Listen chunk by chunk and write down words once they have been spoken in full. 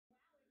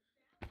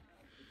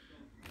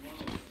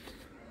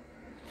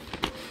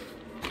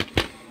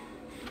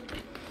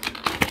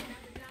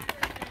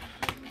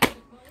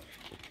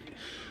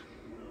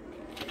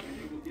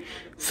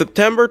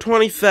September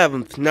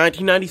 27th,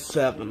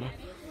 1997.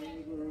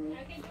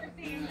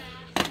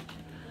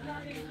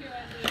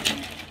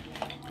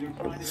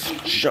 Get this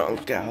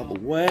junk out of the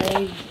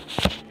way.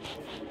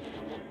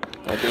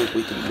 I think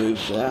we can move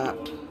that.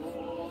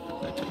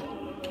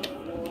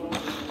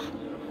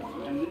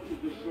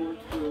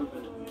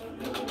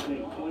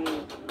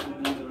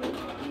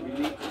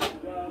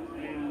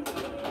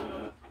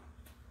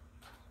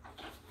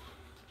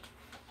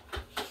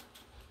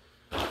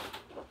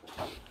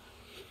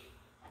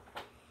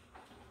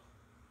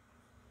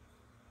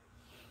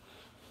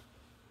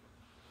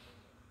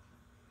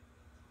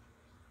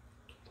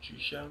 You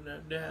show no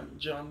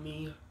damage on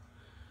me.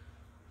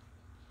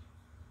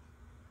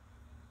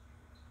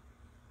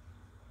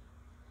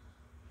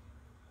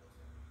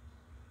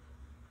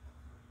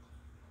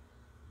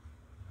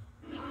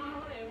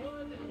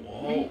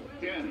 Whoa.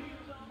 Danny.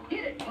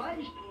 Hit it,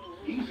 Pudge.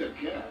 He's a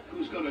cat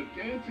who's gonna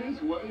dance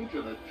his way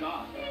to the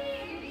top.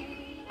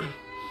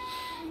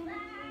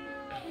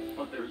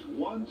 But there's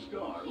one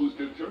star who's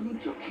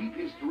determined to keep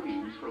his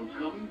dreams from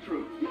coming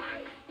true.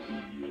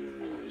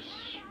 Yes,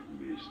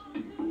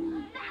 Mr.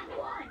 Bull.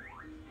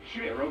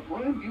 Share a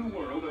brand new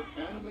world of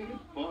animated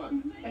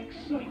fun,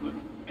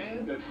 excitement,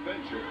 and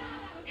adventure.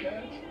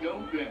 Cats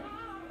don't dance.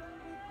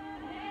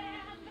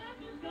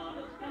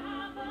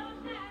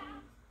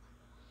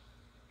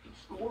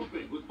 Score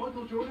big with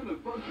Michael Jordan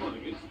and Bugs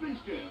Bunny in Space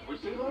Jam for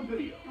sale on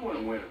video. You want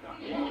to win it, huh?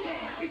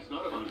 It's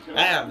not about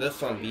I have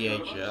this on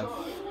VHS.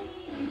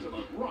 It's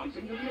about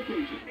rising to the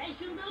occasion.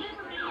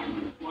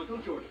 Michael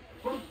Jordan,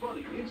 Bugs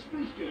Bunny in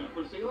Space Jam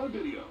for sale on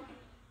video.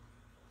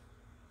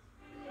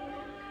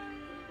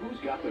 Who's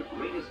got the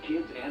greatest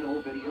kids'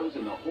 animal videos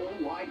in the whole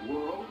wide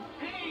world?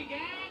 Hey,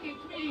 gang,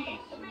 it's me,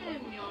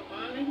 Slim, your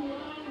bilingual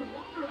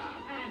wanderer,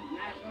 and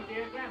National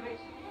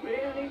Geographic's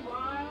really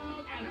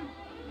wild animals.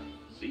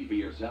 See for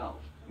yourself.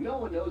 No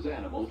one knows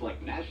animals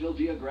like National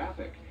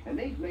Geographic, and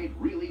they've made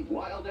really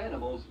wild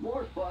animals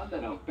more fun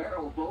than a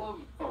barrel full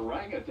of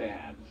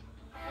orangutans.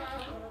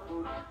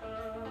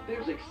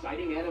 There's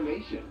exciting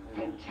animation,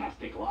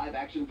 fantastic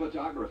live-action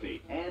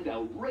photography, and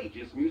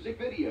outrageous music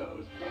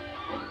videos.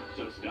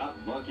 So stop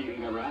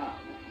monkeying around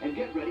and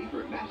get ready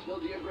for National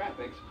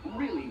Geographic's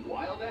Really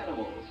Wild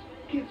Animals.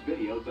 Kids'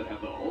 videos that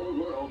have the whole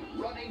world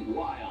running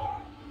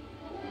wild.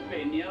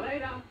 See you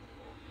later.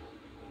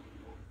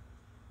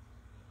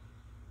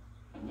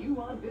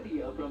 New on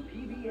video from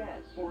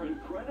PBS for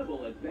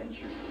incredible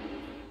adventure,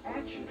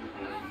 action,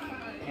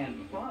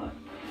 and fun.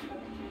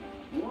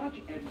 Watch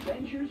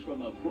Adventures from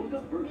the Book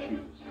of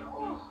Virtues.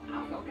 Oh,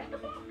 I'll go get the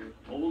book.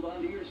 Hold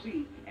on to your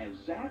seat as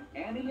Zach,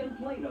 Annie, and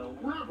Plato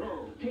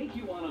take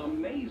you on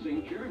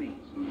amazing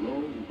journeys.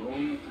 Long,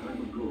 long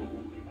time ago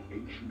in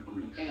ancient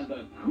Greece. And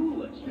the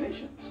coolest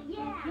missions.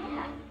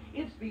 Yeah.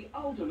 It's the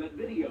ultimate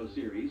video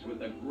series with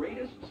the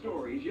greatest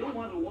stories you'll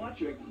want to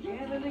watch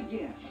again and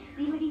again.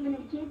 See what even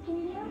a kid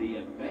can do? The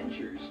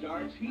adventure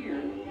starts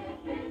here.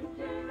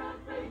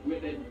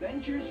 With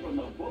Adventures from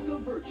the Book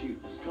of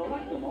Virtues.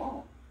 Collect them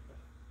all.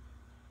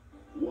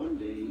 One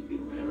day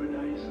in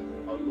paradise,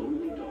 a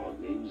lonely dog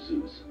named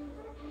Zeus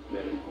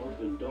met an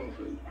orphan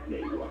dolphin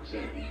named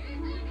Roxanne.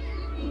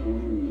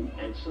 Ooh,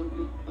 and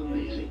something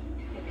amazing.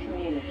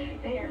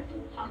 They're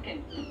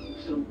talking.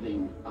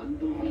 Something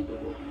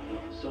unbelievable.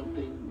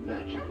 Something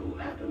magical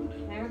happened.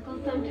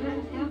 Miracles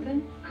sometimes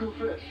happen. Cool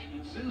fish.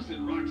 Zeus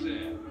and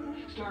Roxanne,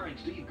 starring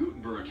Steve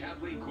Guttenberg,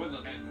 Kathleen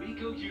Quinlan, and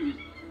Miko Hughes.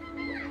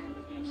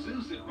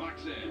 Zeus and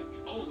Roxanne,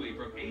 only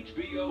from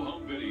HBO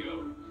Home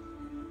Video.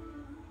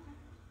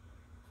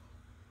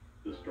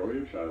 The story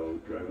of Shiloh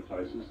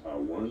dramatizes how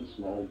one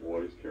small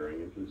boy's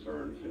caring and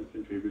concern can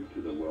contribute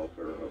to the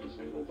welfare of a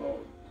single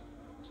dog.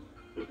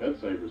 The Pet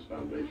Savers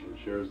Foundation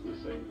shares the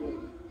same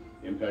goal,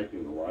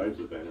 impacting the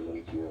lives of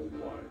animals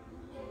worldwide.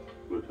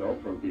 With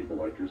help from people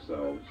like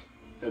yourselves,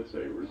 Pet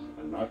Savers,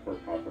 a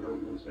not-for-profit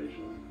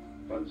organization,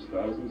 funds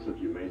thousands of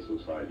humane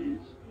societies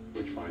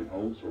which find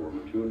homes for over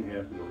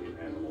 2.5 million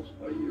animals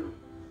a year.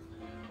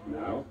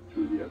 Now,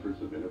 through the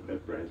efforts of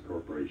Innopet Brands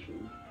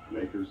Corporation,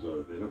 makers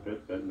of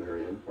Innopet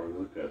veterinarian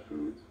formula pet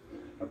foods,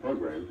 a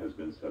program has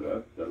been set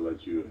up that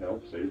lets you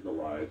help save the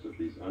lives of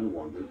these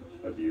unwanted,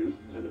 abused,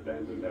 and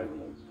abandoned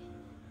animals.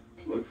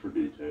 Look for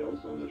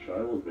details on the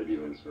Shiloh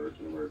video insert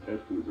and where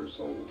pet foods are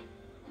sold,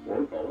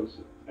 or call us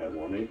at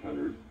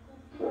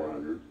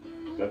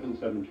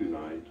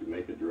 1-800-400-7729 to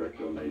make a direct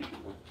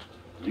donation.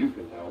 You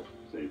can help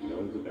save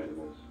millions of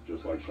animals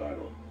just like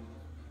Shiloh.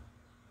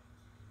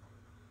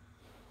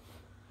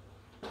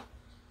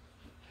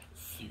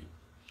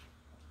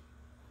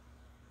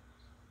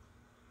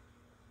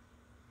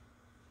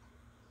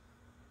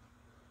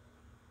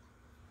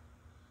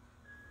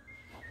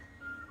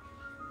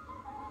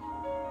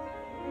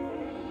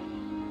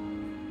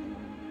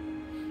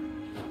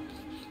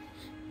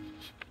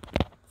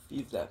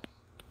 Use that.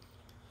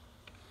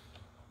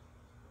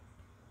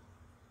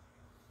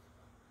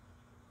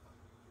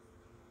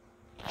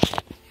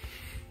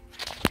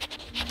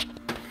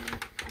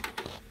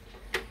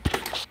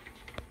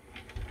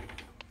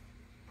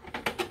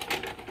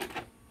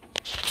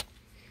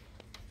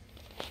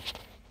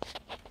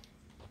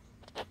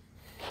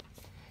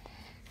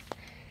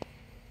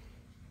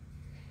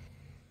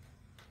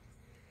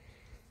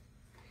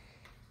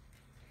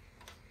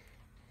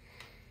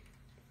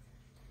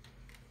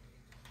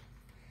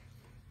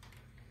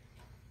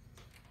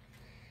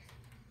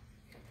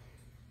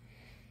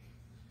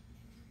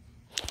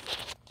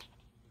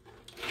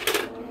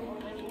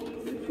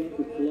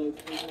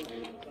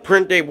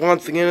 print date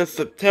once again is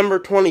September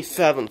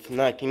 27th,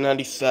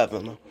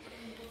 1997.